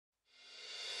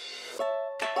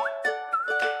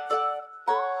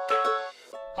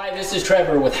this is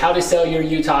Trevor with How to Sell Your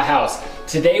Utah House.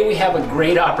 Today we have a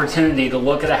great opportunity to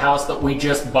look at a house that we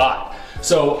just bought.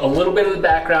 So a little bit of the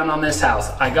background on this house.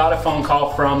 I got a phone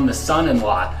call from the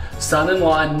son-in-law.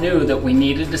 Son-in-law knew that we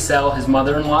needed to sell his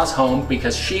mother-in-law's home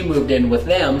because she moved in with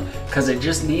them because it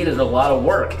just needed a lot of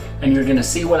work. And you're gonna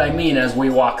see what I mean as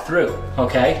we walk through,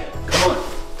 okay? Come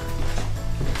on.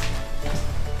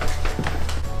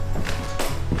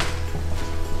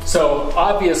 So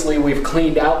obviously we've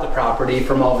cleaned out the property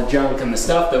from all the junk and the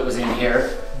stuff that was in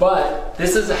here, but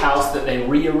this is a house that they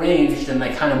rearranged and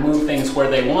they kind of moved things where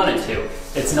they wanted to.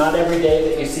 It's not every day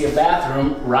that you see a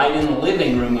bathroom right in the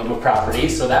living room of a property,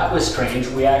 so that was strange.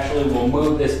 We actually will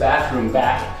move this bathroom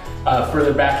back,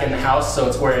 further back in the house so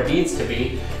it's where it needs to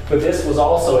be. But this was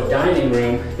also a dining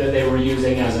room that they were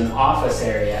using as an office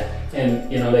area, and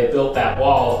you know, they built that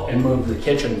wall and moved the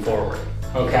kitchen forward.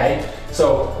 Okay,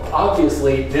 so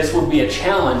obviously this would be a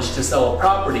challenge to sell a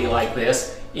property like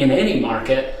this in any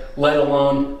market, let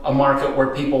alone a market where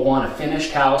people want a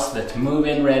finished house that's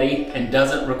move-in ready and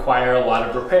doesn't require a lot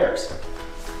of repairs.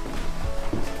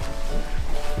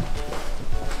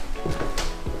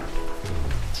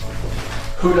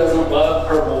 Who doesn't love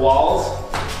purple walls?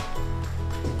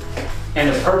 And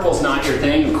if purple's not your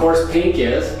thing, of course pink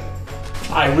is.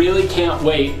 I really can't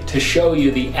wait to show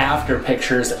you the after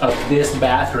pictures of this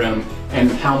bathroom and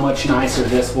how much nicer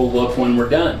this will look when we're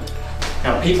done.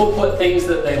 Now, people put things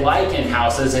that they like in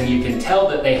houses, and you can tell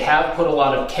that they have put a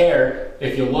lot of care.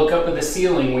 If you look up at the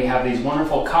ceiling, we have these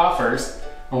wonderful coffers,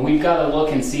 and we've got to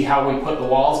look and see how we put the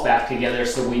walls back together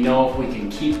so we know if we can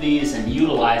keep these and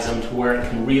utilize them to where it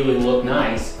can really look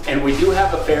nice. And we do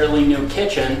have a fairly new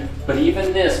kitchen, but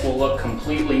even this will look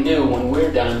completely new when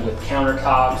we're done with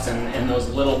countertops and those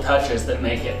little touches that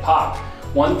make it pop.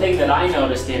 One thing that I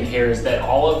noticed in here is that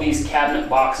all of these cabinet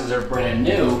boxes are brand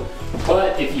new,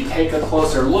 but if you take a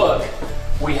closer look,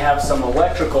 we have some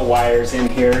electrical wires in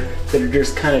here that are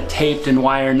just kind of taped and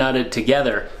wire nutted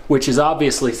together, which is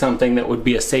obviously something that would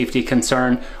be a safety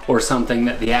concern or something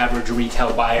that the average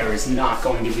retail buyer is not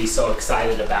going to be so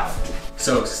excited about.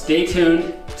 So stay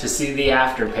tuned to see the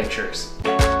after pictures.